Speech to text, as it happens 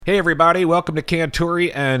Hey everybody, welcome to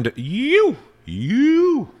Cantore and you.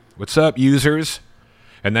 What's up, users?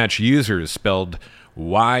 And that's users spelled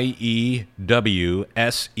Yewsers.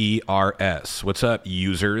 What's up,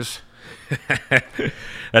 users?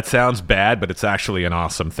 That sounds bad, but it's actually an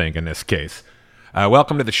awesome thing in this case.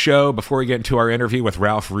 Welcome to the show. Before we get into our interview with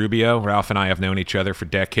Ralph Rubio, Ralph and I have known each other for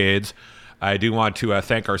decades. I do want to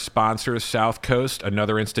thank our sponsors, South Coast,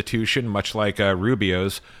 another institution, much like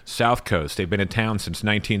Rubio's, South Coast. They've been in town since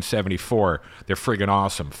 1974. They're friggin'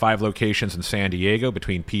 awesome. 5 locations in San Diego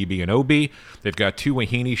between PB and OB. They've got 2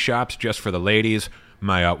 Wahine shops just for the ladies.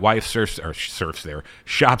 My wife surfs there,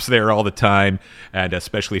 shops there all the time, and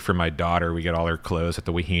especially for my daughter, we get all her clothes at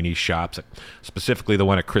the Wahine shops, specifically the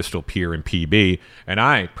one at Crystal Pier in PB. And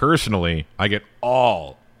I get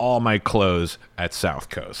all my clothes at South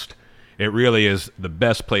Coast. It really is the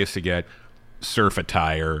best place to get surf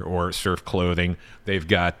attire or surf clothing. They've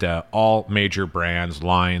got all major brands,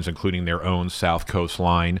 lines, including their own South Coast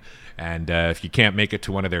line. And if you can't make it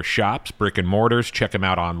to one of their shops, brick and mortars, check them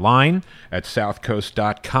out online at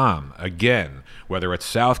southcoast.com. Again, whether it's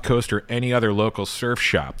South Coast or any other local surf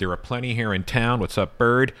shop, there are plenty here in town. What's up,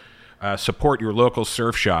 Bird? Support your local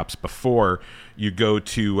surf shops before you go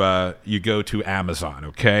to Amazon,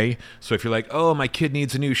 okay? So if you're like, oh, my kid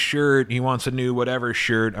needs a new shirt, he wants a new whatever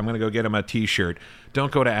shirt, I'm going to go get him a t-shirt.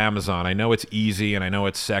 Don't go to Amazon. I know it's easy and I know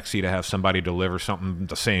it's sexy to have somebody deliver something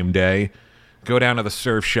the same day. Go down to the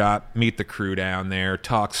surf shop, meet the crew down there,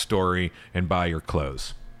 talk story, and buy your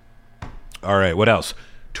clothes. All right, what else?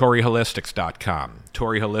 ToryHolistics.com.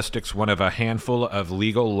 Tory Holistics, one of a handful of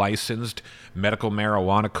legal licensed medical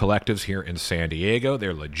marijuana collectives here in San Diego.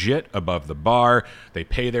 They're legit, above the bar. They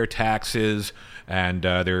pay their taxes, and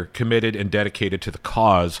they're committed and dedicated to the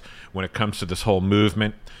cause when it comes to this whole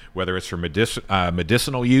movement, whether it's for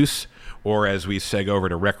medicinal use or as we seg over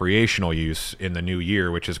to recreational use in the new year,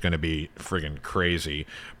 which is going to be friggin' crazy.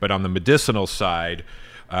 But on the medicinal side,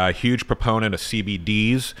 a huge proponent of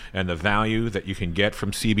CBDs and the value that you can get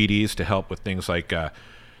from CBDs to help with things like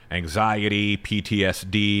anxiety,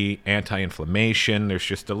 PTSD, anti-inflammation. There's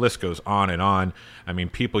just, the list goes on and on. I mean,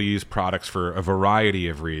 people use products for a variety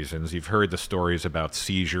of reasons. You've heard the stories about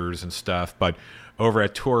seizures and stuff, but over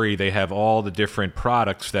at Tory, they have all the different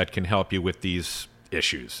products that can help you with these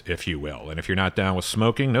issues, if you will. And if you're not down with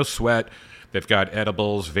smoking, no sweat. They've got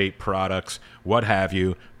edibles, vape products, what have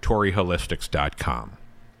you, ToryHolistics.com.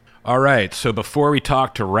 All right, so before we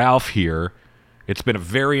talk to Ralph here, it's been a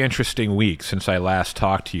very interesting week since I last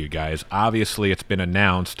talked to you guys. Obviously, it's been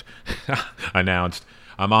announced. I'm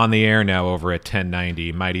on the air now over at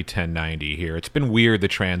 1090, Mighty 1090 here. It's been weird, the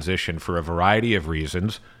transition, for a variety of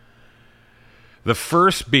reasons. The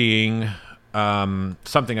first being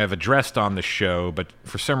something I've addressed on the show, but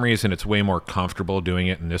for some reason it's way more comfortable doing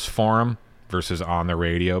it in this forum versus on the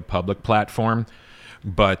radio public platform.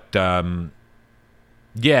 But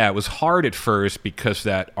yeah, it was hard at first because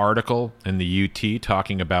that article in the UT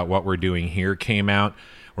talking about what we're doing here came out,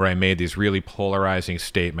 where I made these really polarizing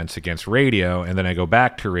statements against radio, and then I go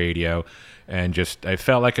back to radio and I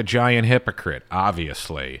felt like a giant hypocrite,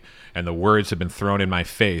 obviously. And the words have been thrown in my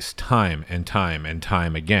face time and time and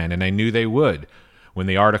time again, and I knew they would. When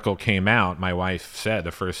the article came out, my wife said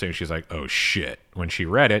the first thing, she's like, oh shit, when she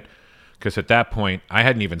read it, because at that point, I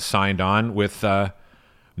hadn't even signed on with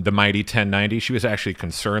the Mighty 1090. She was actually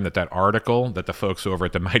concerned that article that the folks over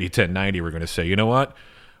at the Mighty 1090 were going to say, you know what?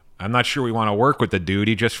 I'm not sure we want to work with the dude.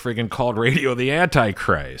 He just friggin' called radio the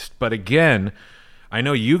Antichrist. But again, I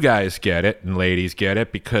know you guys get it and ladies get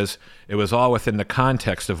it because it was all within the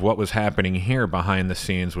context of what was happening here behind the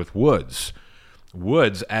scenes with Woods.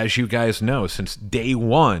 Woods, as you guys know, since day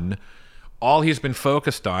one, all he's been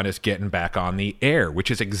focused on is getting back on the air, which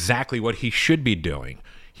is exactly what he should be doing.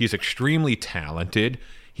 He's extremely talented.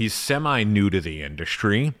 He's semi-new to the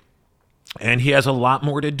industry, and he has a lot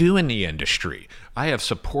more to do in the industry. I have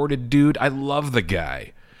supported dude. I love the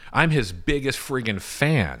guy. I'm his biggest friggin'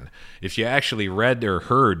 fan. If you actually read or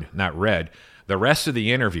heard, not read, the rest of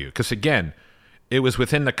the interview, because again, it was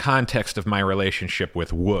within the context of my relationship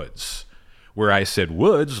with Woods, where I said,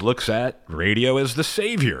 Woods looks at radio as the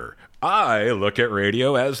savior. I look at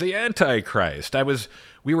radio as the Antichrist.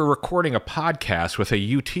 We were recording a podcast with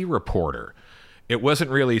a UT reporter. It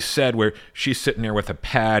wasn't really said where she's sitting there with a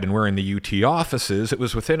pad and we're in the UT offices. It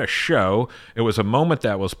was within a show. It was a moment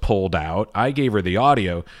that was pulled out. I gave her the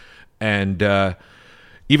audio, and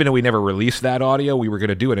even though we never released that audio, we were going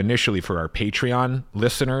to do it initially for our Patreon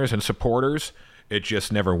listeners and supporters. It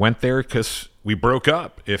just never went there because we broke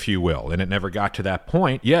up, if you will, and it never got to that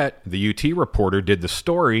point. Yet, the UT reporter did the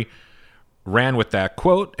story ran with that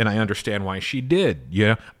quote, and I understand why she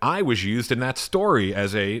did. I was used in that story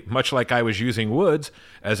as much like I was using Woods,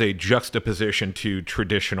 as a juxtaposition to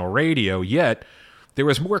traditional radio, yet there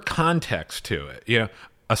was more context to it.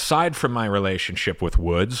 Aside from my relationship with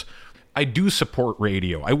Woods, I do support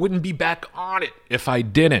radio. I wouldn't be back on it if I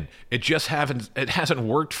didn't. It hasn't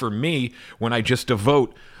worked for me when I just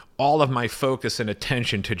devote all of my focus and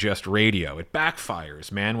attention to just radio. It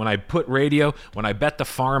backfires, man. When I bet the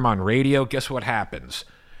farm on radio, guess what happens?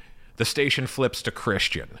 The station flips to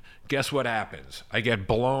Christian. Guess what happens? I get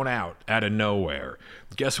blown out of nowhere.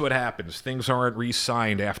 Guess what happens? Things aren't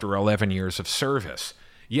re-signed after 11 years of service.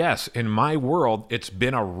 Yes, in my world, it's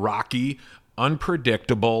been a rocky,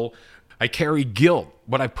 unpredictable. I carry guilt,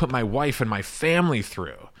 what I put my wife and my family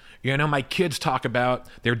through. My kids talk about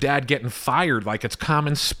their dad getting fired like it's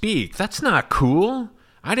common speak. That's not cool.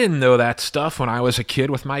 I didn't know that stuff when I was a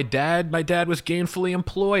kid with my dad. My dad was gainfully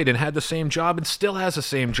employed and had the same job and still has the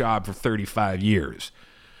same job for 35 years.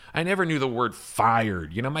 I never knew the word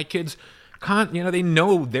fired. My kids, they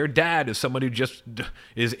know their dad is someone who just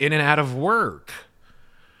is in and out of work.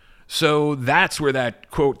 So that's where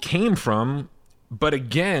that quote came from. But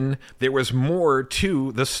again, there was more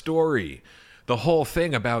to the story. The whole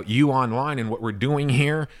thing about you online and what we're doing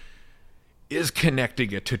here is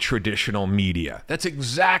connecting it to traditional media. That's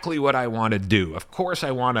exactly what I want to do. Of course,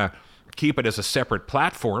 I want to keep it as a separate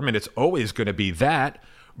platform, and it's always going to be that.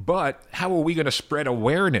 But how are we going to spread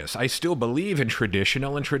awareness? I still believe in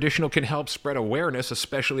traditional, and traditional can help spread awareness,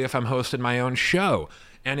 especially if I'm hosting my own show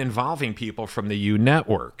and involving people from the U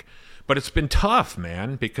Network. But it's been tough,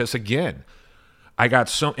 man, because again, I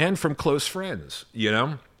got and from close friends,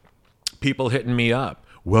 people hitting me up.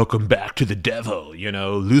 Welcome back to the devil.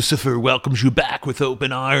 Lucifer welcomes you back with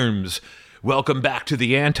open arms. Welcome back to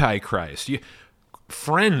the Antichrist.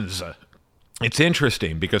 Friends. It's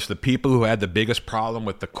interesting because the people who had the biggest problem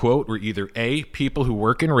with the quote were either A, people who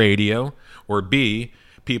work in radio, or B,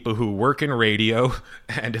 people who work in radio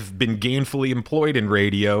and have been gainfully employed in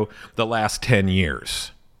radio the last 10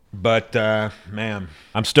 years. But, man,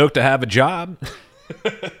 I'm stoked to have a job.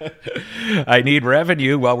 I need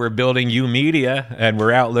revenue while we're building U Media, and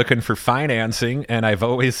we're out looking for financing. And I've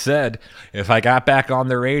always said, if I got back on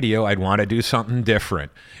the radio, I'd want to do something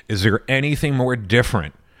different. Is there anything more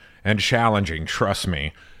different and challenging, trust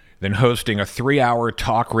me, than hosting a 3-hour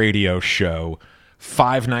talk radio show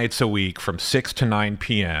 5 nights a week from 6 to 9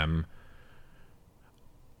 p.m.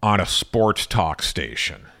 on a sports talk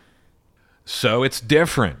station? So it's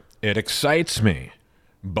different. It excites me,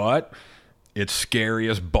 but it's scary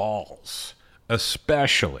as balls,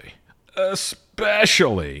 especially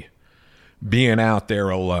being out there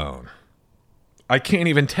alone. I can't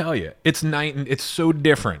even tell you. It's so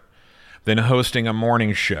different than hosting a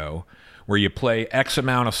morning show where you play X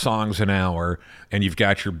amount of songs an hour and you've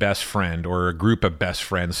got your best friend or a group of best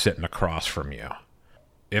friends sitting across from you.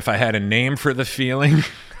 If I had a name for the feeling,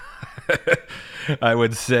 I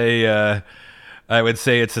would say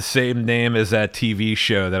it's the same name as that TV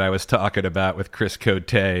show that I was talking about with Chris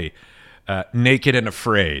Cote, Naked and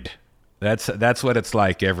Afraid. That's what it's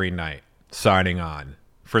like every night, signing on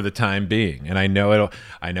for the time being. And I know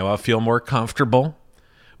I'll feel more comfortable,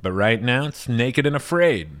 but right now it's Naked and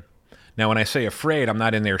Afraid. Now, when I say afraid, I'm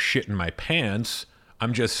not in there shitting my pants.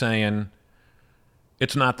 I'm just saying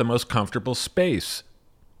it's not the most comfortable space.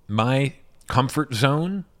 My comfort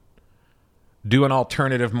zone, doing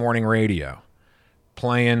alternative morning radio.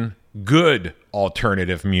 Playing good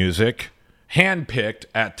alternative music, handpicked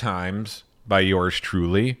at times by yours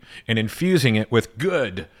truly, and infusing it with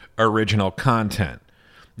good original content.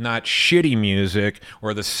 Not shitty music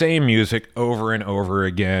or the same music over and over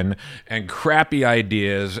again, and crappy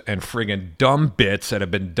ideas and friggin' dumb bits that have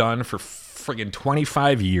been done for friggin'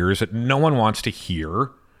 25 years that no one wants to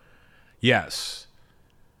hear. Yes,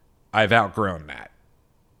 I've outgrown that.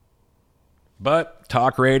 But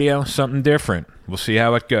talk radio, something different. We'll see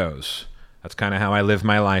how it goes. That's kind of how I live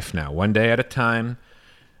my life now. One day at a time,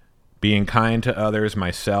 being kind to others,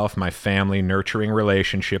 myself, my family, nurturing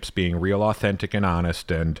relationships, being real, authentic, and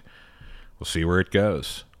honest, and we'll see where it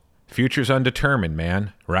goes. Future's undetermined,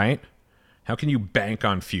 man, right? How can you bank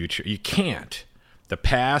on future? You can't. The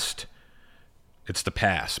past, it's the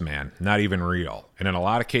past, man. Not even real. And in a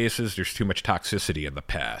lot of cases, there's too much toxicity in the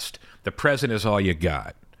past. The present is all you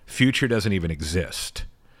got. Future doesn't even exist.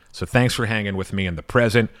 So thanks for hanging with me in the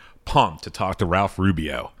present. Pumped to talk to Ralph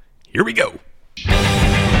Rubio. Here we go.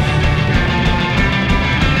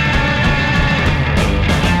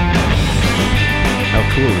 How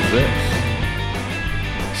cool is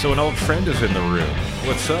this? So an old friend is in the room.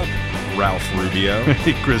 What's up, Ralph Rubio?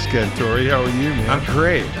 Hey, Chris Cantore. How are you, man? I'm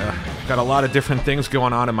great. got a lot of different things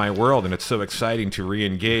going on in my world, and it's so exciting to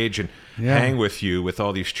re-engage and hang with you with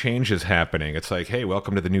all these changes happening. It's like, hey,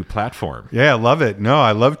 welcome to the new platform. Yeah, I love it. No,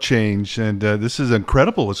 I love change, and this is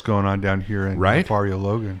incredible what's going on down here in Barrio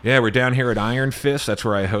Logan. Yeah, we're down here at Iron Fist. That's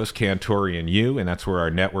where I host Cantore and You, and that's where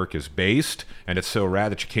our network is based. And it's so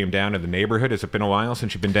rad that you came down to the neighborhood. Has it been a while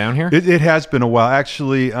since you've been down here? It has been a while.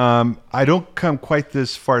 Actually, I don't come quite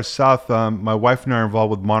this far south. My wife and I are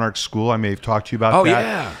involved with Monarch School. I may have talked to you about that. Oh,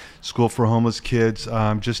 yeah. School for homeless kids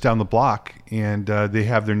just down the block. And they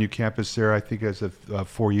have their new campus there, I think, as of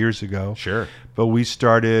 4 years ago. Sure. But we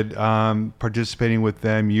started participating with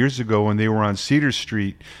them years ago when they were on Cedar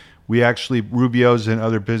Street. We actually, Rubio's and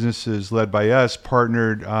other businesses led by us,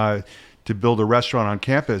 partnered to build a restaurant on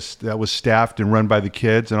campus that was staffed and run by the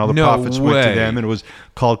kids, and all the profits went to them. And it was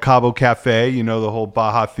called Cabo Cafe, you know, the whole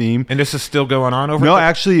Baja theme. And this is still going on over there? No, there?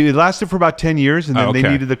 actually, it lasted for about 10 years, and then they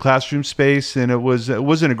needed the classroom space, and it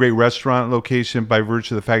wasn't a great restaurant location by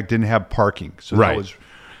virtue of the fact it didn't have parking. So that was.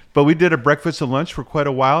 But we did a breakfast and lunch for quite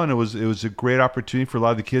a while, and it was a great opportunity for a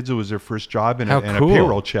lot of the kids. It was their first job and a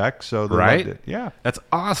payroll check, so they loved it. Yeah, that's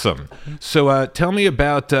awesome. So tell me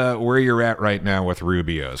about where you're at right now with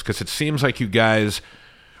Rubio's, because it seems like you guys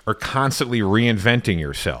are constantly reinventing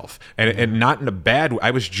yourself, and not in a bad way.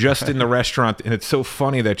 I was just in the restaurant, and it's so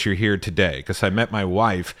funny that you're here today, because I met my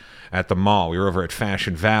wife at the mall. We were over at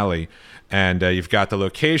Fashion Valley, and you've got the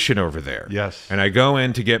location over there. Yes. And I go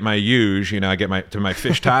in to get my huge, I get my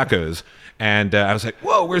fish tacos, and I was like,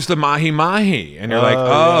 whoa, where's the mahi-mahi? And you're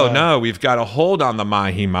like, no, we've got a hold on the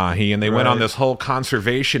mahi-mahi. And they went on this whole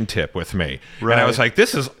conservation tip with me. Right. And I was like,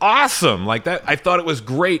 this is awesome. Like that, I thought it was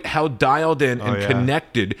great how dialed in and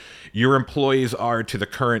connected your employees are to the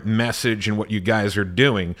current message and what you guys are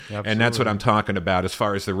doing. Absolutely. And that's what I'm talking about as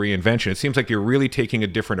far as the reinvention. It seems like you're really taking a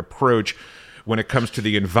different approach when it comes to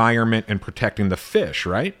the environment and protecting the fish,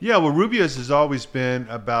 right? Yeah, well, Rubio's has always been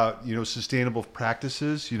about, sustainable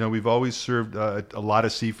practices. We've always served a lot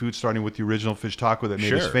of seafood, starting with the original fish taco that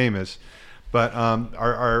made us famous. But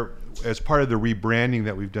our as part of the rebranding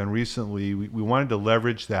that we've done recently, we wanted to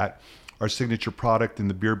leverage that, our signature product in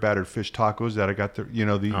the beer battered fish tacos that I got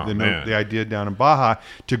the idea down in Baja,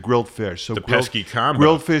 to grilled fish. So the pesky combo.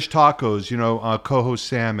 Grilled fish tacos, coho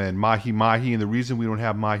salmon, mahi-mahi. And the reason we don't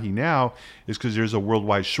have mahi now is because there's a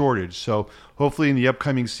worldwide shortage. So hopefully in the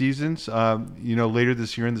upcoming seasons, later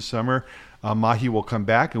this year in the summer, mahi will come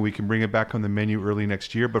back and we can bring it back on the menu early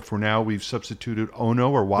next year. But for now, we've substituted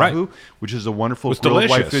ono or wahoo, which is a wonderful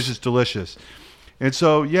grilled white fish. It's delicious. And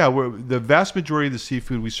so, the vast majority of the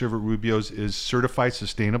seafood we serve at Rubio's is certified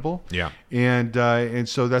sustainable. Yeah. And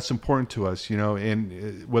so that's important to us,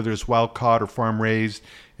 and whether it's wild caught or farm raised,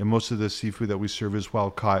 and most of the seafood that we serve is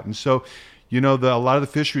wild caught. And so, a lot of the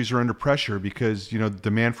fisheries are under pressure because,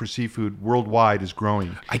 demand for seafood worldwide is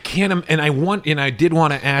growing. I did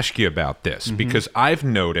want to ask you about this because I've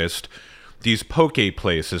noticed these poke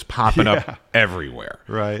places popping up everywhere.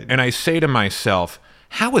 Right. And I say to myself,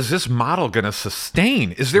 how is this model going to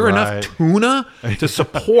sustain? Is there enough tuna to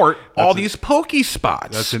support all these poke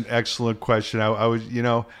spots? That's an excellent question. I was,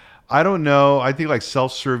 I don't know. I think like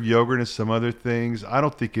self-serve yogurt and some other things, I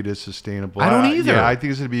don't think it is sustainable. I don't either. I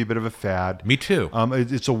think it's going to be a bit of a fad. Me too.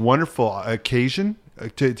 It's a wonderful occasion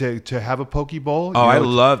to have a poke bowl. I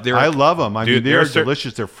love them. I mean, they're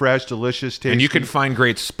delicious. They're fresh, delicious, tasty. And you can find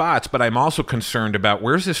great spots, but I'm also concerned about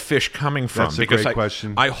where's this fish coming from? That's a great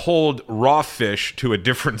question. I hold raw fish to a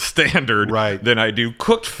different standard than I do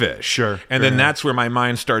cooked fish. Sure. And then that's where my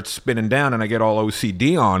mind starts spinning down and I get all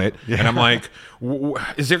OCD on it. Yeah. And I'm like,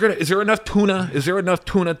 is there enough tuna? Is there enough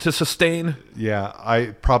tuna to sustain?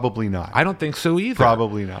 Yeah, probably not. I don't think so either.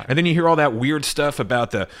 Probably not. And then you hear all that weird stuff about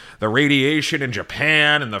the radiation in Japan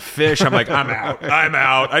and the fish. I'm like, I'm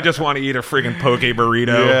out. I just want to eat a friggin' poke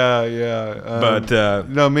burrito. Yeah.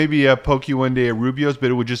 No, maybe a poke one day at Rubio's, but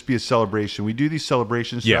it would just be a celebration. We do these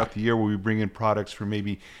celebrations throughout the year where we bring in products for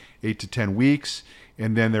maybe 8 to 10 weeks,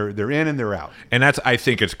 and then they're in and they're out. And I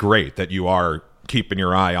think it's great that you are keeping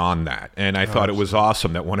your eye on that. And I thought it was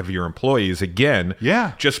awesome that one of your employees, again,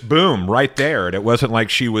 just boom, right there. And it wasn't like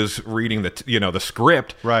she was reading the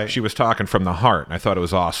script. Right. She was talking from the heart. And I thought it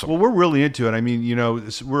was awesome. Well, we're really into it. I mean,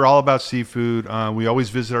 we're all about seafood. We always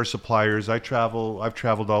visit our suppliers. I've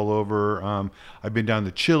traveled all over. I've been down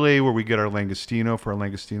to Chile where we get our langostino for our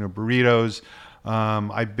langostino burritos.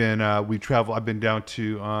 I've been down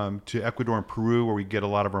to Ecuador and Peru where we get a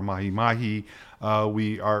lot of our mahi-mahi.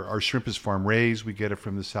 Our shrimp is farm raised. We get it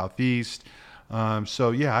from the southeast.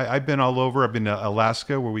 So yeah, I've been all over. I've been to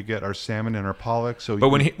Alaska where we get our salmon and our pollock. So But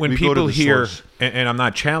when we go to people the hear, source. and I'm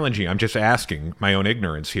not challenging, I'm just asking my own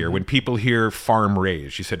ignorance here. When people hear farm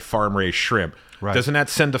raised, you said farm raised shrimp. Right. Doesn't that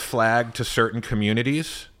send a flag to certain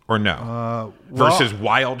communities or no? well- Versus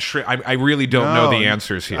wild shrimp. I really don't know the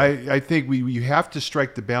answers here. I think you have to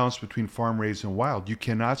strike the balance between farm raised and wild. You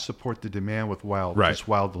cannot support the demand with wild, Right. just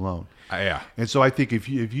wild alone. Yeah. And so I think if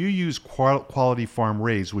you use quality farm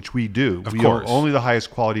raised, which we do, Of we course. are only the highest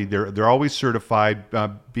quality. They're always certified,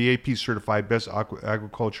 BAP certified, best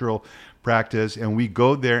agricultural practice, and we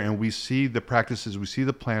go there and we see the practices, we see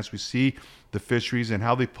the plants, we see the fisheries and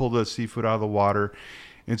how they pull the seafood out of the water.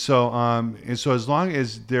 And so as long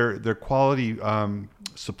as they're quality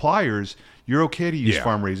suppliers, you're okay to use Yeah.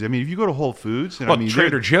 farm raised. I mean, if you go to Whole Foods, and Well, I mean,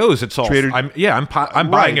 Trader Joe's, it's all. I'm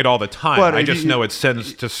buying Right. it all the time. But I just know it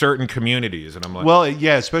sends to certain communities, and I'm like, well,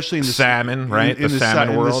 yeah, especially in the Salmon, right? In The salmon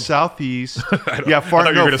in the world. southeast. I Yeah,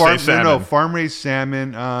 thought you were gonna say salmon. farm raised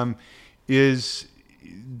salmon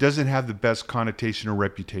doesn't have the best connotation or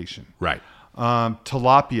reputation. right.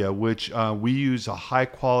 Tilapia, which we use a high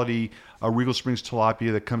quality Regal Springs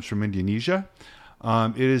tilapia that comes from Indonesia.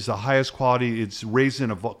 It is the highest quality. It's raised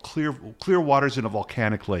in clear waters in a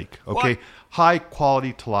volcanic lake. Okay, What? high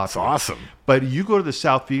quality tilapia. That's awesome. But you go to the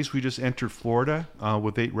southeast. We just entered Florida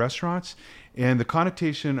with 8 restaurants, and the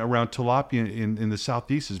connotation around tilapia in the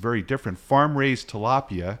southeast is very different. Farm raised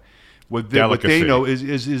tilapia. What they Delicacy. know is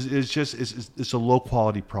just it's a low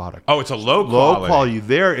quality product. Oh, it's a low Low quality. quality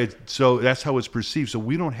there. So that's how it's perceived. So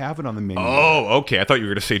we don't have it on the menu. Oh, okay. I thought you were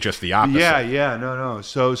going to say just the opposite. Yeah, no.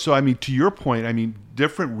 So I mean, to your point, I mean,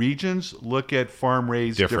 different regions look at farm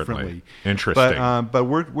raised differently. Interesting. But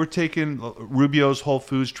we're taking Rubio's, Whole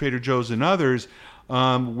Foods, Trader Joe's, and others.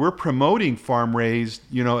 We're promoting farm raised.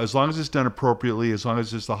 You know, as long as it's done appropriately, as long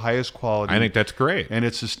as it's the highest quality. I think that's great. and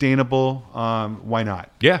it's sustainable. Why not?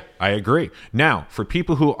 Yeah, I agree. Now, for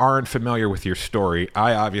people who aren't familiar with your story,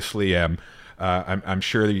 I obviously am. I'm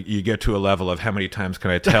sure that you get to a level of how many times can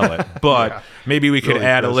I tell it, but Yeah. maybe we could Really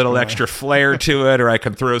add a close little to that. extra flair to it, or I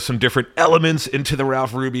can throw some different elements into the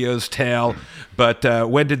Ralph Rubio's tale. But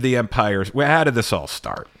when did the empire? How did this all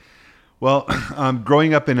start? Well,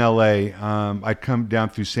 growing up in L.A., I'd come down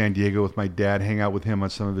through San Diego with my dad, hang out with him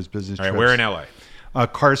on some of his business All right, trips. where in LA?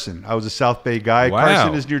 Carson. I was a South Bay guy. Wow.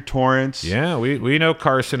 Carson is near Torrance. Yeah, we know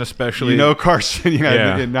Carson, especially. You know Carson,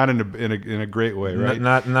 Yeah. not in a great way, right?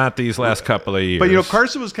 Not these last couple of years. But you know,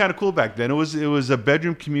 Carson was kind of cool back then. It was a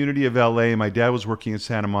bedroom community of L.A. My dad was working in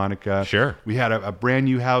Santa Monica. Sure. We had a brand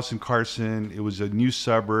new house in Carson. It was a new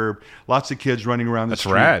suburb. Lots of kids running around the That's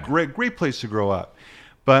street. rad. Great place to grow up.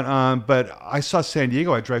 But I saw San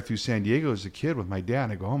Diego. I drive through San Diego as a kid with my dad.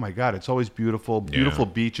 And I go, oh my God, it's always beautiful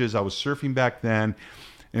beaches. I was surfing back then.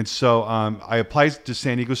 And so I applied to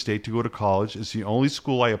San Diego State to go to college. It's the only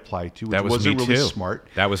school I applied to, which that was wasn't me really too. smart.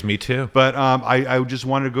 That was me too. But I just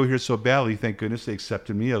wanted to go here so badly. Thank goodness they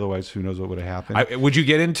accepted me. Otherwise, who knows what would have happened. Would you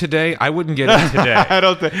get in today? I wouldn't get in today. I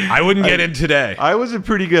don't think I wouldn't get in today. I was a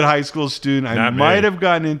pretty good high school student. I Not me. might have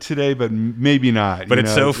gotten in today, but maybe not. But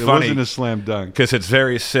it's so It funny. wasn't a slam dunk. Because it's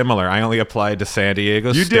very similar. I only applied to San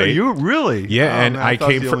Diego You State. did? You really? Yeah, Oh, and man, I thought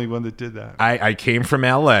came was the from- only one that did that. I came from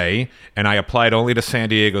LA and I applied only to San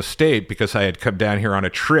Diego State because I had come down here on a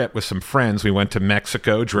trip with some friends. We went to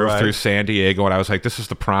Mexico, drove Right. through San Diego, and I was like, this is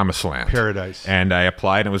the promised land. Paradise. And I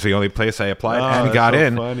applied, and it was the only place I applied Oh, and that's got so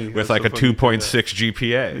in funny. with That's like so a funny you did 2.6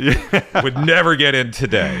 GPA. Would never get in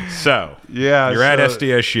today. So, Yeah, you're at so-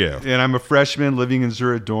 SDSU. And I'm a freshman living in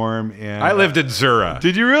Zura dorm. And I lived in Zura.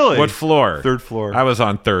 Did you really? What floor? Third floor. I was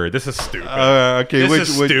on third. This is stupid. Okay, this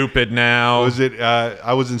is stupid now. Was it?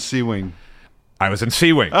 I was in C wing. I was in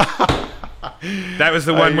C Wing. That was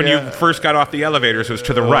the one when you first got off the elevators. It was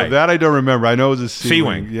to the right. That I don't remember. I know it was a C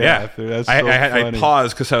Wing. Yeah. That's so I funny.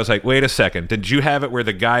 paused because I was like, wait a second. Did you have it where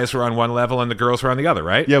the guys were on one level and the girls were on the other,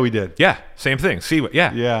 right? Yeah, we did. Yeah. Same thing. C Wing.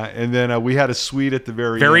 Yeah. Yeah, and then we had a suite at the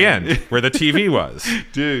Very end where the TV was.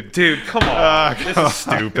 Dude, Come on. This is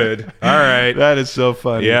stupid. All right. that is so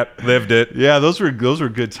funny. Yep. Lived it. Yeah, those were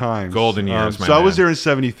good times. Golden years, my So I was man. there in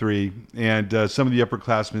 '73, and some of the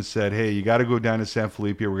upperclassmen said, "Hey, you got to go down to San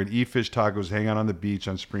Felipe. We're going to eat fish tacos, hang out on the beach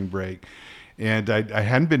on spring break." And I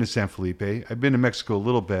hadn't been to San Felipe. I've been to Mexico a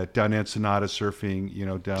little bit, down Ensenada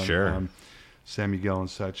surfing, down Sure. San Miguel and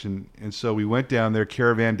such. And so we went down there,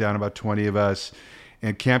 caravan down, about 20 of us,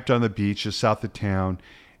 and camped on the beach just south of town.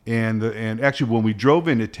 And actually, when we drove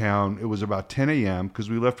into town, it was about 10 a.m. because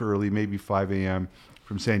we left early, maybe 5 a.m.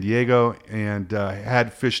 from San Diego, and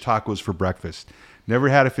had fish tacos for breakfast. Never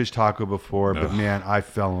had a fish taco before, but man, I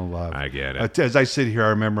fell in love. I get it. As I sit here, I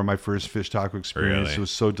remember my first fish taco experience. Really? It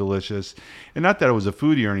was so delicious. And not that I was a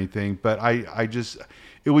foodie or anything, but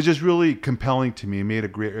it was just really compelling to me. It made a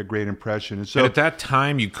great impression. And so And at that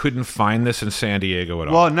time, you couldn't find this in San Diego at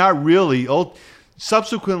all. well, not really.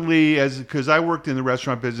 Subsequently, because I worked in the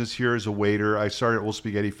restaurant business here as a waiter, I started at Old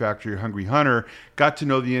Spaghetti Factory, Hungry Hunter, got to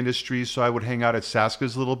know the industry, so I would hang out at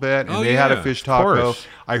Saska's a little bit, and they had a fish taco.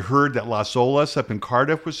 I heard that Las Olas up in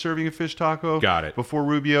Cardiff was serving a fish taco. Got it. Before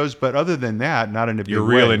Rubio's, but other than that, not in a big Your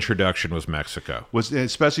way. real introduction was Mexico. Was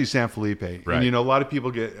especially San Felipe. Right. And a lot of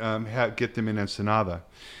people get them in Ensenada.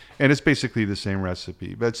 And it's basically the same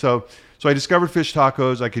recipe. But so I discovered fish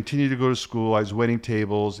tacos. I continued to go to school. I was waiting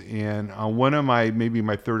tables. And on one of maybe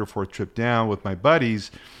my third or fourth trip down with my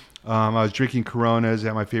buddies, I was drinking Coronas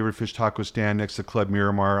at my favorite fish taco stand next to Club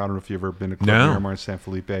Miramar. I don't know if you've ever been to Club Miramar in San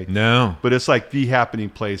Felipe. No. But it's like the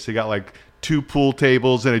happening place. They got like 2 pool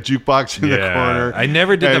tables and a jukebox in the corner. I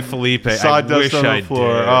never did the Felipe. I wish on the I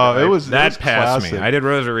floor. did. Oh, that it was passed classic. me. I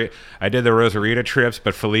did the Rosarita trips,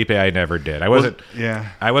 but Felipe I never did. I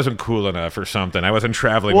wasn't cool enough or something. I wasn't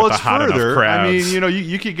traveling with the hot enough crowds. I mean,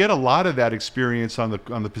 you could get a lot of that experience on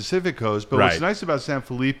the Pacific Coast. But what's nice about San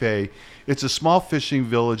Felipe, it's a small fishing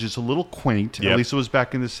village. It's a little quaint. At least it was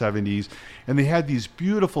back in the 70s. And they had these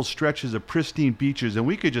beautiful stretches of pristine beaches, and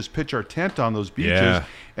we could just pitch our tent on those beaches,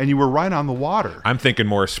 and you were right on the water. I'm thinking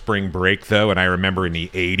more spring break, though, and I remember in the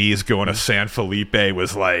 80s going to San Felipe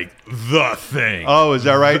was like the thing. Oh, is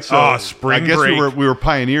that right? So spring I guess break. we were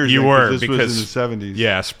pioneers. You were, this because was in the 70s.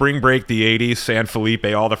 Yeah, spring break, the 80s, San Felipe,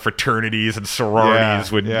 all the fraternities and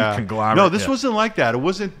sororities would conglomerate. No, this wasn't like that. It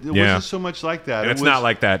wasn't so much like that. And it's not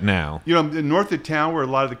like that now. North of town where a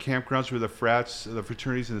lot of the campgrounds where the frats, the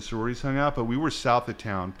fraternities and the sororities hung out, but we were south of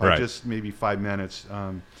town by just maybe 5 minutes.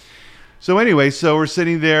 So anyway, so we're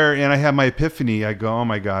sitting there, and I have my epiphany. I go, oh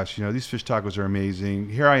my gosh, these fish tacos are amazing.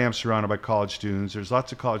 Here I am surrounded by college students. There's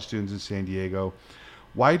lots of college students in San Diego.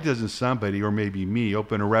 Why doesn't somebody, or maybe me,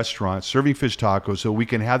 open a restaurant serving fish tacos so we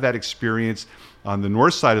can have that experience on the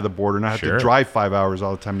north side of the border, not have to drive 5 hours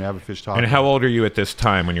all the time to have a fish taco? And how old are you at this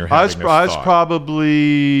time when you're having this thought? I was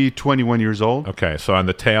probably 21 years old. Okay, so on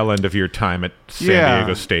the tail end of your time at San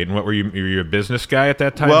Diego State. And what were you a business guy at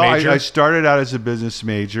that time? Well, major? I started out as a business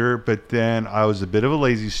major, but then I was a bit of a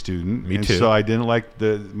lazy student. Me too. So I didn't like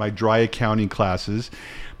my dry accounting classes.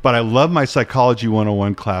 But I love my psychology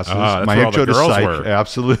 101 classes. That's my where intro all the to girls psych. were.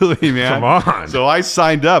 Absolutely, man. Come on. So I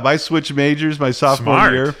signed up. I switched majors my sophomore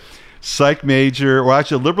year. Psych major, or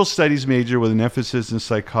actually a liberal studies major with an emphasis in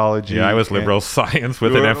psychology. Yeah, I was liberal science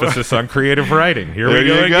with an emphasis on creative writing. Here we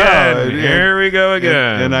go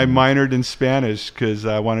again. And I minored in Spanish because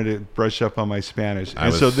I wanted to brush up on my Spanish. I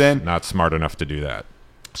was not smart enough to do that.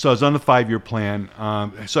 So I was on the 5-year plan.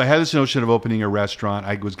 So I had this notion of opening a restaurant.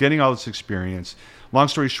 I was getting all this experience. Long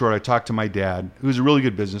story short, I talked to my dad, who's a really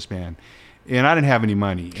good businessman, and I didn't have any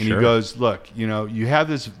money. And he goes, look, you have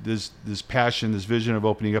this passion, this vision of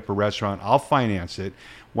opening up a restaurant. I'll finance it.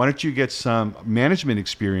 Why don't you get some management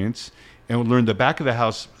experience and learn the back of the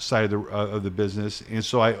house side of the business? And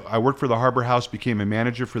so I worked for the Harbor House, became a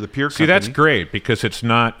manager for the Pier Company. See, that's great because it's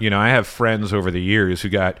not, I have friends over the years who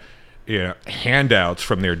got handouts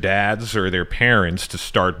from their dads or their parents to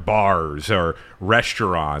start bars or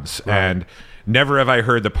restaurants. Right. And never have I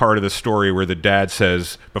heard the part of the story where the dad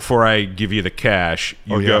says, before I give you the cash,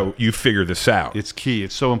 you figure this out. It's key.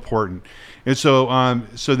 It's so important. And so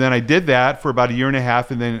then I did that for about a year and a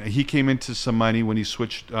half, and then he came into some money when he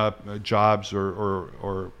switched jobs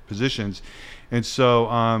or positions. And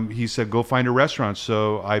so he said, go find a restaurant.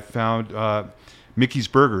 So I found Mickey's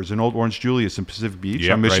Burgers in Old Orange Julius in Pacific Beach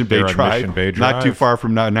on Mission Bay Drive. Not too far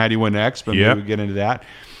from 91X, but maybe we'll get into that.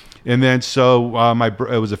 And then so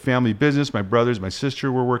it was a family business. My brothers, my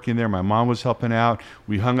sister were working there. My mom was helping out.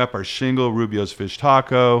 We hung up our shingle, Rubio's Fish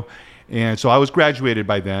Taco. And so I was graduated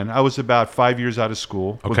by then. I was about 5 years out of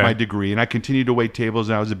school with my degree, and I continued to wait tables,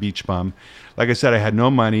 and I was a beach bum. Like I said, I had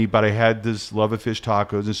no money, but I had this love of fish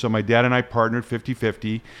tacos. And so my dad and I partnered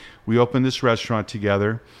 50-50. We opened this restaurant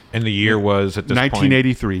together. And the year was at this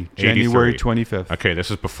 1983, point? January 25th. Okay,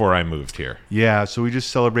 this is before I moved here. Yeah, so we just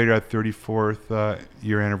celebrated our 34th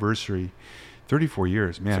year anniversary. 34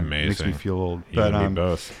 years, man. It's amazing. Makes me feel old. You and me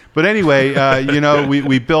both. But anyway,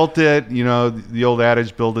 we built it. The old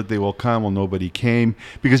adage, build it, they will come. Well, nobody came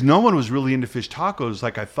because no one was really into fish tacos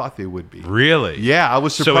like I thought they would be. Really? Yeah, I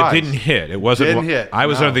was surprised. So it didn't hit. It wasn't. Didn't hit. I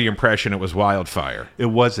was under the impression it was wildfire. It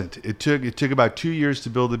wasn't. It took about 2 years to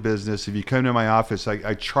build a business. If you come to my office,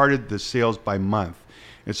 I charted the sales by month.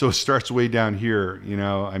 And so it starts way down here, you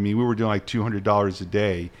know. I mean, we were doing like $200 a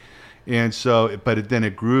day. And so, but then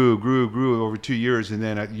it grew over 2 years. And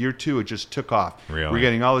then at year 2, it just took off. Really? We're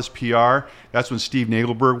getting all this PR. That's when Steve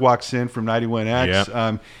Nagelberg walks in from 91X.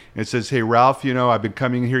 Yep. And says, hey, Ralph, you know, I've been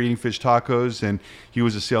coming here eating fish tacos. And he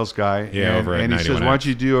was a sales guy. Yeah, over at 91X. And he says, why don't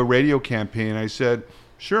you do a radio campaign? I said,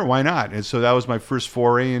 sure, why not? And so that was my first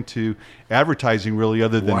foray into advertising, really,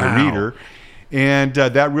 other than the reader. And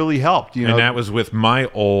that really helped. You know, and that was with my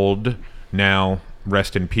old, now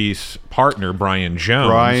rest in peace, partner, Brian Jones.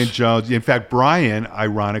 Brian Jones. In fact, Brian,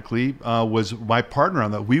 ironically, was my partner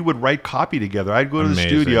on that. We would write copy together. I'd go to the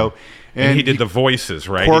studio. And he did the voices,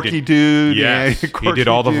 right? Corky Dude. Yes, he did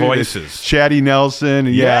all the voices. Chatty Nelson.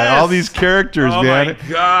 Yeah, all these characters, man. Oh, my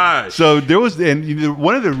gosh. So there was, and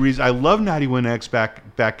one of the reasons, I love 91X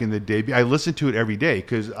back in the day. I listened to it every day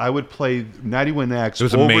because I would play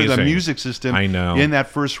 91X over amazing. the music system I know. in that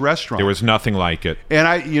first restaurant. There was nothing like it. And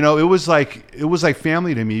it was like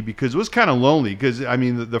family to me because it was kind of lonely because, I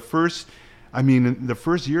mean, the first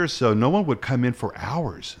year or so, no one would come in for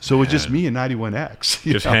hours. So it was just me and 91X.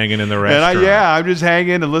 Just hanging in the restaurant. And I'm just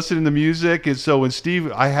hanging and listening to music. And so when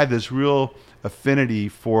Steve, I had this real affinity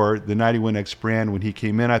for the 91X brand when he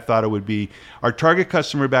came in. I thought it would be, our target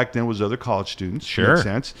customer back then was other college students. Sure. Makes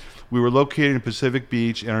sense. We were located in Pacific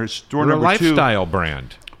Beach, and our store We're number a lifestyle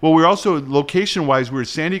brand. Well, we're also, location-wise, we're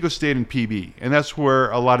San Diego State and PB, and that's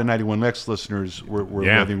where a lot of 91X listeners were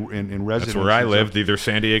living in residence. That's where I lived, either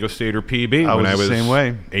San Diego State or PB. I was the same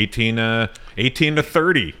way. 18 to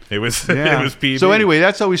 30. It was it was PB. So anyway,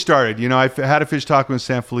 that's how we started. You know, I had a fish taco in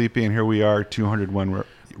San Felipe, and here we are, 201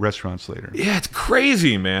 restaurants later. Yeah, it's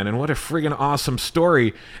crazy, man, and what a friggin' awesome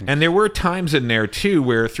story. And there were times in there, too,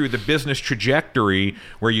 where through the business trajectory,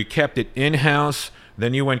 where you kept it in-house,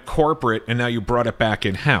 then you went corporate, and now you brought it back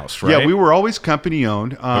in-house, right? Yeah, we were always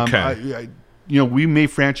company-owned. Okay. We may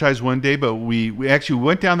franchise one day, but we actually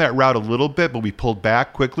went down that route a little bit, but we pulled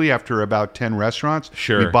back quickly after about 10 restaurants.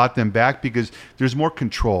 Sure. We bought them back because there's more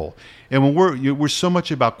control. And when we're so much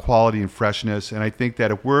about quality and freshness, and I think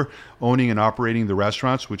that if we're owning and operating the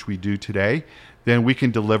restaurants, which we do today, then we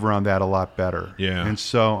can deliver on that a lot better. Yeah. And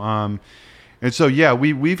so, yeah,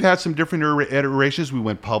 we've had some different iterations. We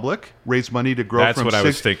went public, raised money to grow. That's what I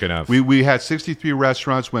was thinking of. We had 63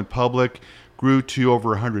 restaurants, went public, grew to over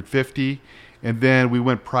 150, and then we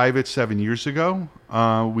went private 7 years ago.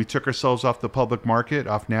 We took ourselves off the public market,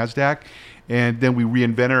 off NASDAQ, and then we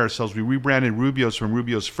reinvented ourselves. We rebranded Rubio's from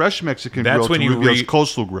Rubio's Fresh Mexican Grill to Rubio's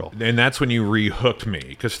Coastal Grill. And that's when you rehooked me,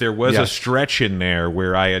 because there was a stretch in there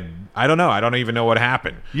where I don't even know what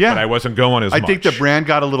happened. Yeah. But I wasn't going as much. I think the brand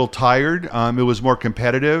got a little tired. It was more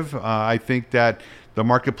competitive. I think that the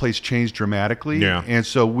marketplace changed dramatically. Yeah. And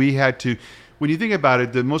so we had to, when you think about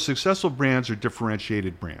it, the most successful brands are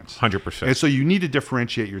differentiated brands. 100%. And so you need to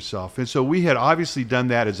differentiate yourself. And so we had obviously done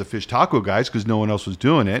that as a fish taco guys because no one else was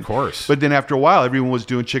doing it. Of course. But then after a while, everyone was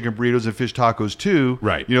doing chicken burritos and fish tacos too.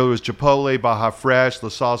 Right. You know, there was Chipotle, Baja Fresh, La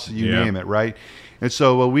Salsa, you name it, right? And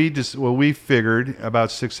so what we figured about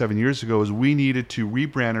 6-7 years ago is we needed to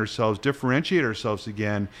rebrand ourselves, differentiate ourselves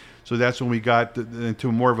again. So that's when we got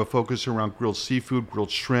into more of a focus around grilled seafood,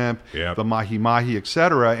 grilled shrimp, the mahi-mahi, et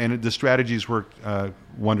cetera. And the strategies worked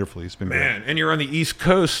wonderfully. It's been great. And you're on the East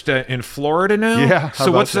Coast in Florida now? Yeah.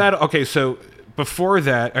 So what's that? Okay, so before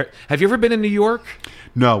that, have you ever been in New York?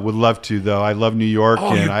 No, would love to though. I love New York,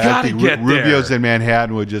 and I think Rubio's in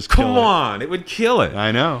Manhattan would just come on. It would kill it.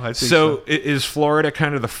 I know. I think so. Is Florida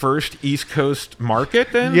kind of the first East Coast market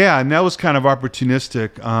then? Yeah, and that was kind of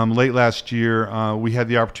opportunistic. Late last year, we had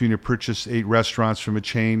the opportunity to purchase 8 restaurants from a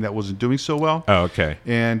chain that wasn't doing so well. Oh, okay.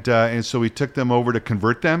 And so we took them over to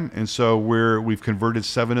convert them, and so we've converted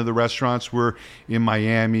 7 of the restaurants. We're in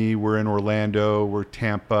Miami, we're in Orlando, we're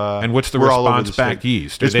Tampa. And what's the response back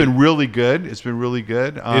east? It's been really good. It's been really good.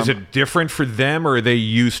 Is it different for them, or are they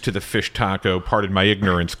used to the fish taco, pardon my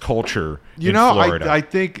ignorance, culture in Florida? I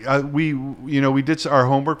think we did our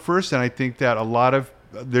homework first, and I think that a lot of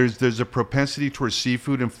there's a propensity towards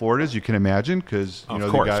seafood in Florida, as you can imagine, because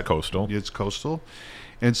coastal. It's coastal.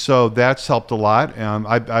 And so that's helped a lot.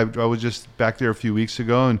 I was just back there a few weeks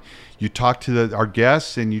ago, and you talk to our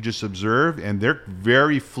guests, and you just observe, and they're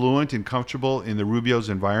very fluent and comfortable in the Rubio's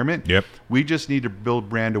environment. Yep. We just need to build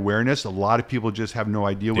brand awareness. A lot of people just have no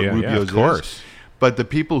idea what Rubio's of course. is. But the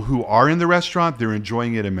people who are in the restaurant, they're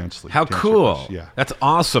enjoying it immensely. How cool. Yeah. That's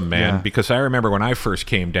awesome, man, Yeah. because I remember when I first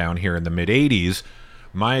came down here in the mid-'80s,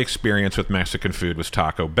 my experience with Mexican food was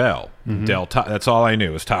Taco Bell. That's all I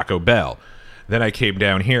knew was Taco Bell. Then I came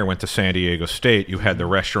down here, went to San Diego State. You had the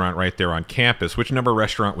restaurant right there on campus. Which number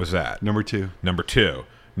restaurant was that? Number 2. Number 2.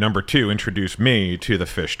 Number 2 introduced me to the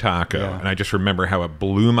fish taco. And I just remember how it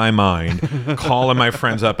blew my mind calling my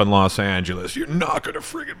friends up in Los Angeles. You're not going to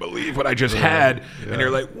friggin' believe what I just had. And you're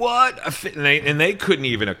like, what? And they couldn't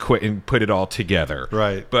even acquit and put it all together.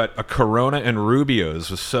 Right. But a Corona and Rubio's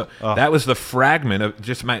was so... that was the fragment of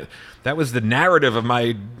just my... That was the narrative of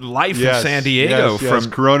my life in San Diego. From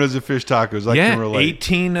Coronas and fish tacos. I can relate.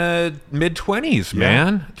 18 mid-20s,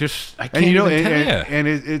 man. Just I can't even tell you. And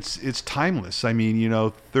it's timeless. I mean,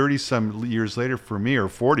 30-some years later for me, or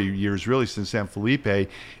 40 years really since San Felipe,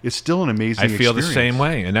 it's still an amazing experience. I feel the same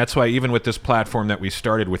way. And that's why even with this platform that we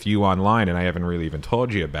started with you online, and I haven't really even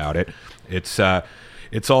told you about it,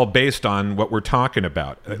 it's all based on what we're talking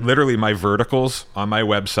about. Literally, my verticals on my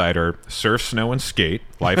website are surf, snow, and skate,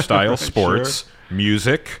 lifestyle, sports,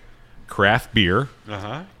 music, craft beer,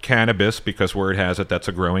 cannabis, because word has it that's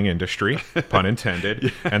a growing industry, pun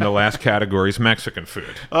intended, and the last category is Mexican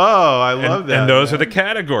food. Oh, I love that. And those are the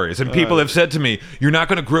categories. And people have said to me, you're not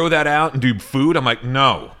going to grow that out and do food? I'm like,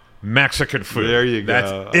 no. Mexican food. There you go.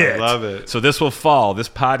 That's it. I love it. So this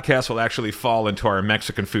podcast will actually fall into our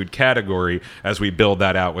Mexican food category as we build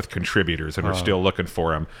that out with contributors, and we're still looking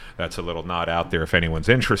for them. That's a little nod out there if anyone's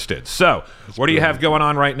interested. So what do you have going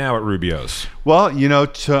on right now at Rubio's? Well,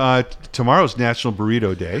 tomorrow's National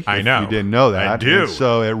Burrito Day. I know. You didn't know that. I do. And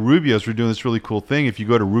so at Rubio's, we're doing this really cool thing. If you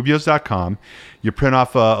go to rubios.com, you print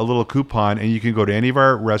off a little coupon, and you can go to any of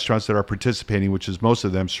our restaurants that are participating, which is most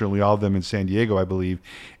of them, certainly all of them in San Diego, I believe,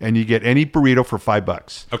 and you get any burrito for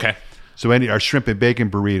 $5. Okay. So our shrimp and bacon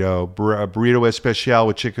burrito, burrito especial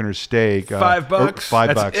with chicken or steak, $5.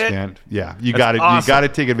 $5, man. Yeah, you got to You got to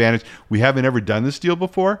take advantage. We haven't ever done this deal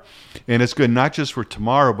before, and it's good not just for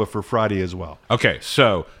tomorrow, but for Friday as well. Okay,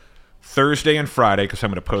 so Thursday and Friday, because I'm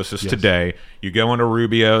going to post this today, you go into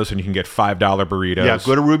Rubio's and you can get $5 burritos. Yeah,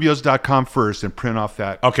 go to rubios.com first and print off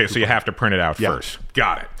that. Okay, so you have to print it out first.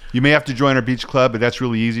 Got it. You may have to join our beach club, but that's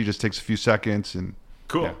really easy. Just takes a few seconds. And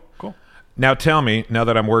cool. Yeah, cool. Now tell me, now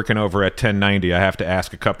that I'm working over at 1090, I have to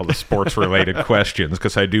ask a couple of sports-related questions,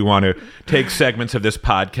 because I do want to take segments of this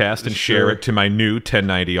podcast and share it to my new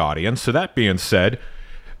 1090 audience. So that being said,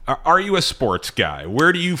 are you a sports guy?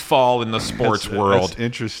 Where do you fall in the sports world? That's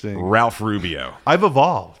interesting. Ralph Rubio. I've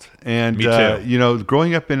evolved. And, me too.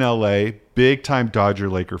 Growing up in L.A., big-time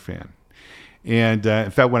Dodger-Laker fan. And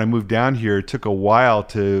in fact, when I moved down here, it took a while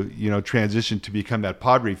to, transition to become that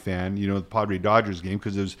Padre fan, the Padre Dodgers game,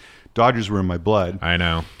 because Dodgers were in my blood. I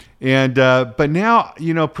know. And but now,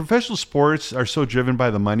 professional sports are so driven by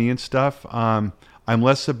the money and stuff. I'm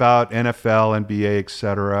less about NFL, NBA,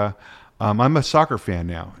 etc. I'm a soccer fan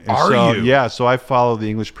now. And you? Yeah. So I follow the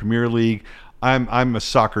English Premier League. I'm a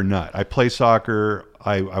soccer nut. I play soccer.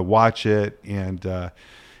 I watch it, and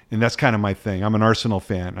that's kind of my thing. I'm an Arsenal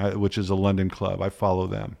fan, which is a London club. I follow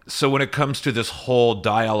them. So when it comes to this whole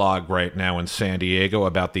dialogue right now in San Diego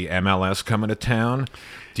about the MLS coming to town,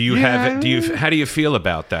 do you have it? How do you feel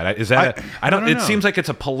about that? Is that I don't know. It seems like it's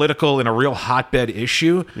a political and a real hotbed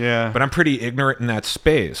issue. Yeah. But I'm pretty ignorant in that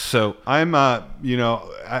space. So I'm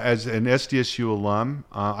as an SDSU alum,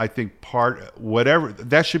 I think whatever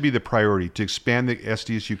that should be the priority, to expand the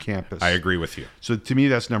SDSU campus. I agree with you. So to me,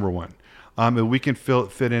 that's number one. If we can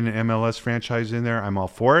fit in an MLS franchise in there, I'm all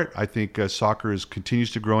for it. I think soccer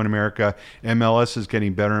continues to grow in America. MLS is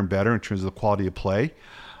getting better and better in terms of the quality of play.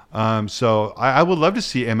 So I would love to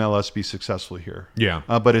see MLS be successful here. Yeah.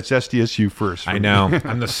 But it's SDSU first. I know.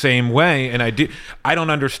 I'm the same way. And I don't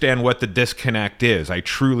understand what the disconnect is. I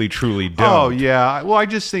truly, truly don't. Oh, yeah. Well, I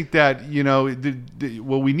just think that,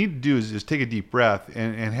 what we need to do is take a deep breath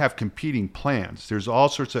and have competing plans. There's all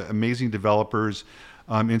sorts of amazing developers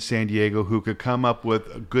in San Diego who could come up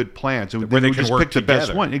with good plans. And where they can just work pick together. The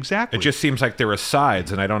best one. Exactly. It just seems like there are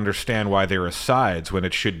sides, and I don't understand why there are sides when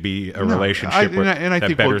it should be a relationship I that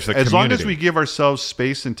think betters the community. As long as we give ourselves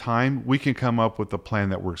space and time, we can come up with a plan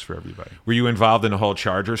that works for everybody. Were you involved in the whole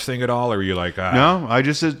Chargers thing at all, or were you like... No, I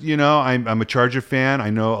just, I'm a Charger fan. I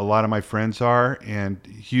know a lot of my friends are, and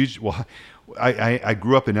huge... Well, I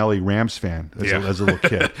grew up an LA Rams fan as a little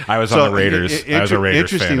kid. I was on the Raiders. I was a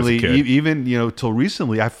Raiders fan as a interestingly, kid. even till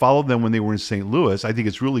recently, I followed them when they were in St. Louis. I think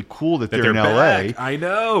it's really cool that they're in back. LA. I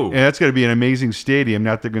know, and that's going to be an amazing stadium.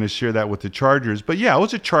 Not they're going to share that with the Chargers, but yeah, I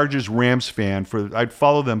was a Chargers Rams fan. I'd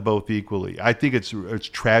follow them both equally. I think it's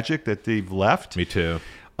tragic that they've left. Me too.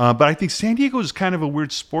 But I think San Diego is kind of a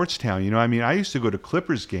weird sports town. I used to go to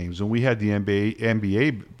Clippers games when we had the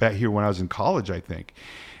NBA back here when I was in college, I think.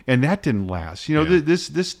 And that didn't last.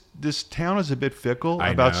 This town is a bit fickle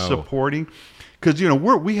about supporting, because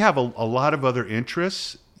we have a lot of other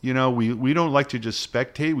interests. You know, we don't like to just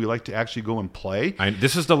spectate. We like to actually go and play.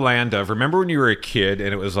 This is the land of, remember when you were a kid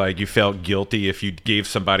and it was like you felt guilty if you gave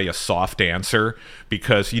somebody a soft answer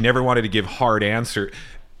because you never wanted to give hard answer.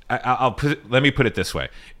 Let me put it this way.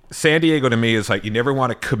 San Diego to me is like you never want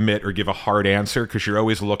to commit or give a hard answer because you're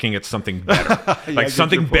always looking at something better. Like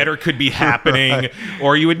something better could be happening,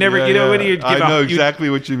 or you would never, when you give I know exactly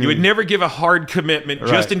what you mean. You would never give a hard commitment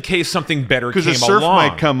just in case something better came along. Because a surf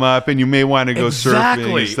might come up and you may want to go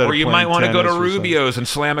surfing instead or you might want to go to Rubio's and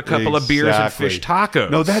slam a couple of beers and fish tacos.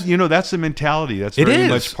 No, that's the mentality. That's very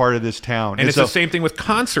much part of this town. And it's the same thing with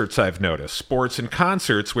concerts. I've noticed sports and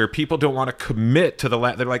concerts where people don't want to commit to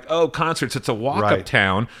they're like, oh, concerts, it's a walk-up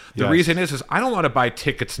town. The reason is I don't want to buy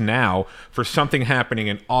tickets now for something happening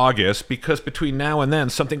in August because between now and then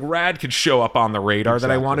something rad could show up on the radar that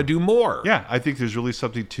I want to do more. Yeah, I think there's really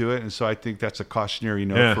something to it, and so I think that's a cautionary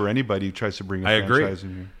note for anybody who tries to bring a franchise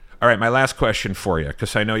in here. All right, my last question for you,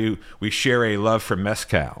 because I know we share a love for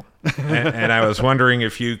mezcal. and I was wondering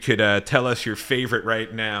if you could tell us your favorite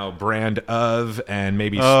right now brand of and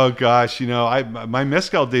maybe... Oh, gosh. My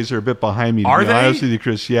mezcal days are a bit behind me, to be honest with you,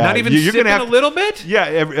 Chris. Yeah. Not even sipping a little bit?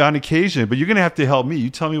 Yeah, on occasion. But you're going to have to help me.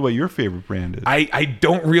 You tell me what your favorite brand is. I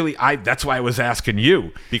don't really... that's why I was asking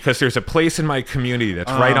you, because there's a place in my community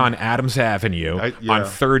that's right on Adams Avenue on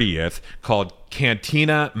 30th called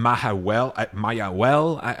Cantina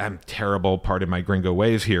Mayawel. I'm terrible, pardon my gringo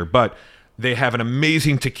ways here, but... They have an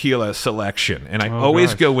amazing tequila selection, and I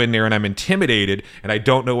always go in there, and I'm intimidated, and I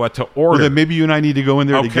don't know what to order. Well, then maybe you and I need to go in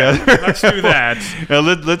there together. Let's do that.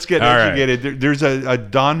 Let's get educated. Right. There's a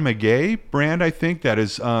Don Maguey brand, I think, that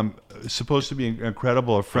is supposed to be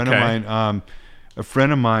incredible. A friend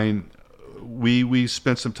of mine, we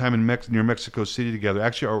spent some time in near Mexico City together,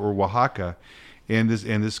 actually, or Oaxaca. And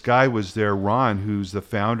this guy was there, Ron, who's the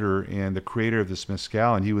founder and the creator of this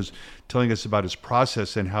mezcal, and he was telling us about his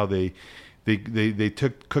process and how they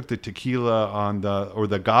cook the tequila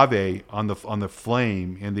the agave on the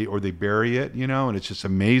flame, and they bury it, and it's just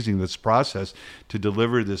amazing, this process to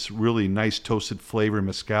deliver this really nice toasted flavor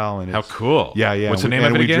mezcal. And how cool! Yeah. What's the name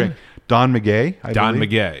of it again? Don Maguey. Don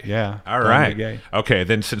Maguey. Yeah. All right. Okay,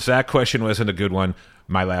 then since that question wasn't a good one,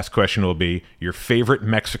 my last question will be your favorite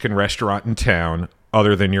Mexican restaurant in town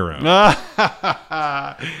other than your own.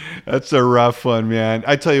 That's a rough one, man.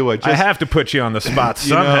 I tell you what. I have to put you on the spot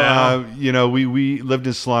somehow. We lived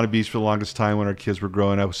in Solana Beach for the longest time when our kids were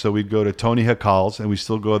growing up. So we'd go to Tony Hacal's, and we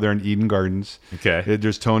still go there in Eden Gardens. Okay.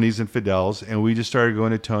 There's Tony's and Fidel's, and we just started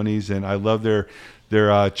going to Tony's, and I love their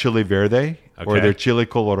chile verde or their chile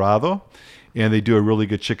colorado, and they do a really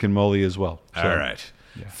good chicken mole as well. So, all right.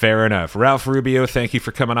 Yeah. Fair enough. Ralph Rubio, thank you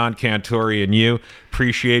for coming on, Cantore, and you.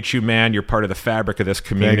 Appreciate you, man. You're part of the fabric of this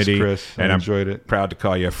community. Thanks, Chris. I enjoyed it. Proud to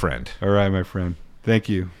call you a friend. All right, my friend. Thank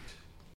you.